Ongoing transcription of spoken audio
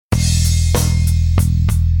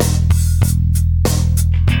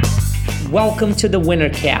Welcome to the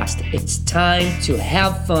Wintercast. It's time to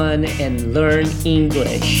have fun and learn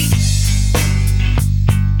English.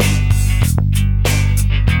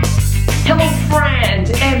 Hello,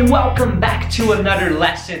 friends, and welcome back to another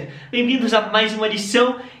lesson. Bem-vindos a mais uma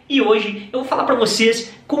lição e hoje eu vou falar para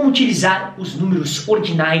vocês como utilizar os números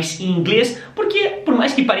ordinais em inglês, porque por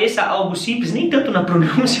mais que pareça algo simples, nem tanto na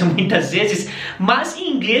pronúncia muitas vezes, mas em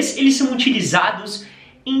inglês eles são utilizados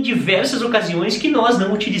em diversas ocasiões que nós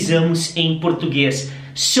não utilizamos em português.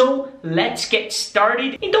 So, let's get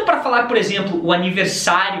started. Então, para falar, por exemplo, o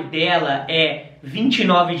aniversário dela é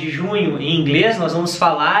 29 de junho em inglês, nós vamos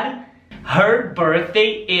falar Her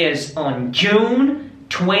birthday is on June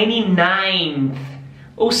 29th.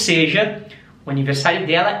 Ou seja, o aniversário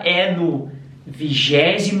dela é no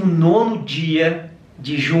 29º dia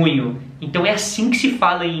de junho. Então é assim que se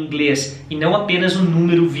fala em inglês, e não apenas o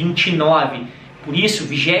número 29. Por isso,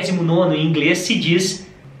 29º em inglês se diz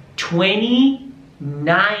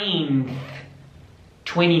 29th.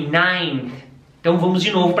 29th. Então vamos de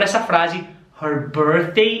novo para essa frase. Her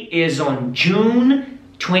birthday is on June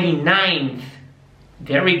 29th.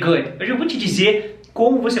 Very good. Hoje eu vou te dizer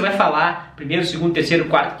como você vai falar primeiro, segundo, terceiro,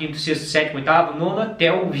 quarto, quinto, sexto, sétimo, oitavo, nono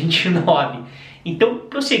até o 29. Então,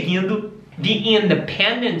 prosseguindo, the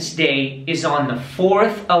Independence Day is on the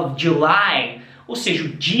 4th of July. Ou seja, o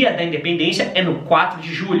dia da independência é no 4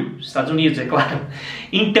 de julho, Estados Unidos, é claro.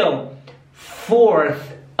 Então, 4th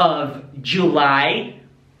of July,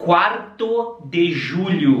 4 de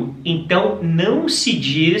julho. Então, não se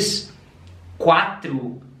diz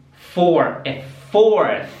 4, é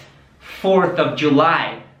 4th of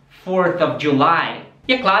July, 4th of July.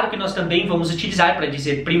 E é claro que nós também vamos utilizar para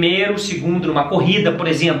dizer primeiro, segundo, numa corrida, por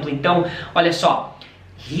exemplo. Então, olha só.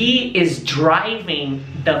 He is driving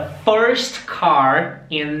the first car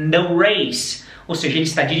in the race. Ou seja, ele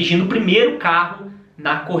está dirigindo o primeiro carro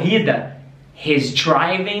na corrida. He's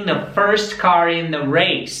driving the first car in the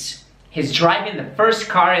race. He's driving the first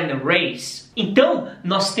car in the race. Então,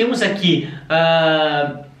 nós temos aqui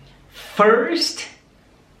first,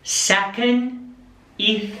 second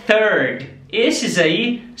e third. Esses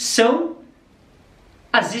aí são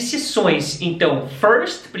as exceções. Então,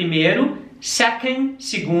 first, primeiro, second,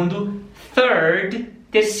 segundo, third,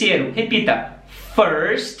 terceiro. Repita.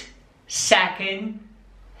 First, second,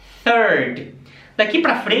 third. Daqui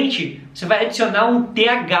para frente, você vai adicionar um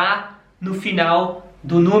TH no final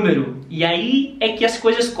do número. E aí é que as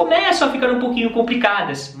coisas começam a ficar um pouquinho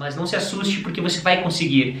complicadas. Mas não se assuste porque você vai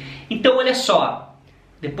conseguir. Então, olha só.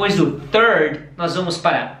 Depois do third, nós vamos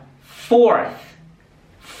para fourth,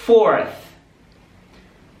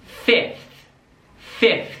 fifth,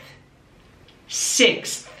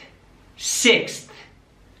 sixth,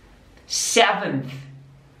 seventh,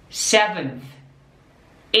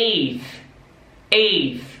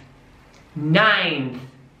 eighth, ninth,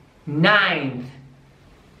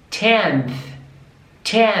 10th,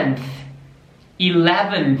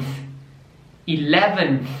 11th,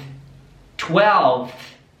 12th,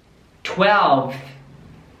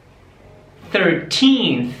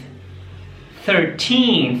 13th,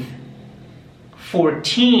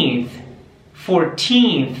 14th,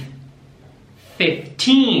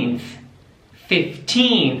 15th,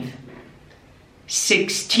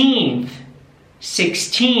 16th,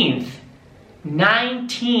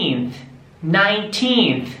 19th,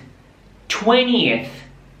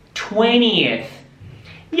 20th.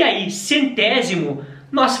 E aí, centésimo,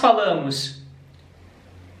 nós falamos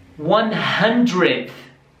 100th.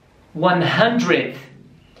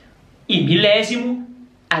 E milésimo,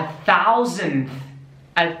 1000th.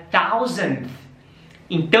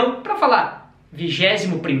 Então, para falar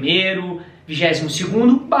 21º,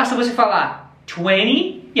 22º, basta você falar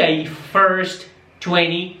 20, e aí first,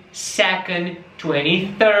 22nd,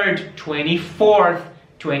 23rd, 24th,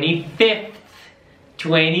 25th,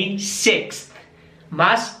 26th.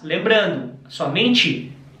 Mas, lembrando,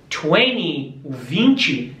 somente 20, o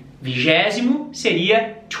 20, 20º,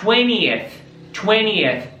 seria 20th.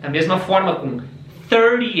 Da mesma forma com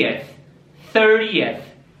 30th, 40th.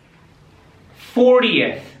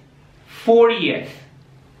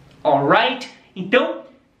 Alright? Então,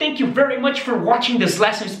 thank you very much for watching this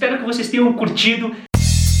lesson. Espero que vocês tenham curtido.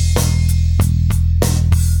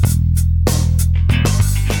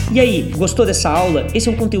 E aí, gostou dessa aula? Esse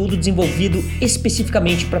é um conteúdo desenvolvido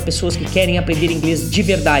especificamente para pessoas que querem aprender inglês de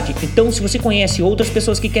verdade. Então, se você conhece outras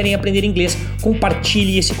pessoas que querem aprender inglês,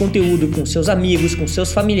 compartilhe esse conteúdo com seus amigos, com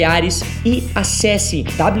seus familiares e acesse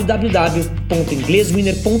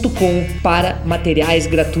www.ingleswinner.com para materiais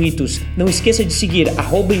gratuitos. Não esqueça de seguir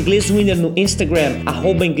 @ingleswinner no Instagram,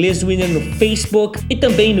 @ingleswinner no Facebook e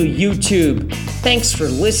também no YouTube. Thanks for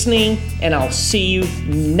listening and I'll see you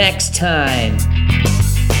next time.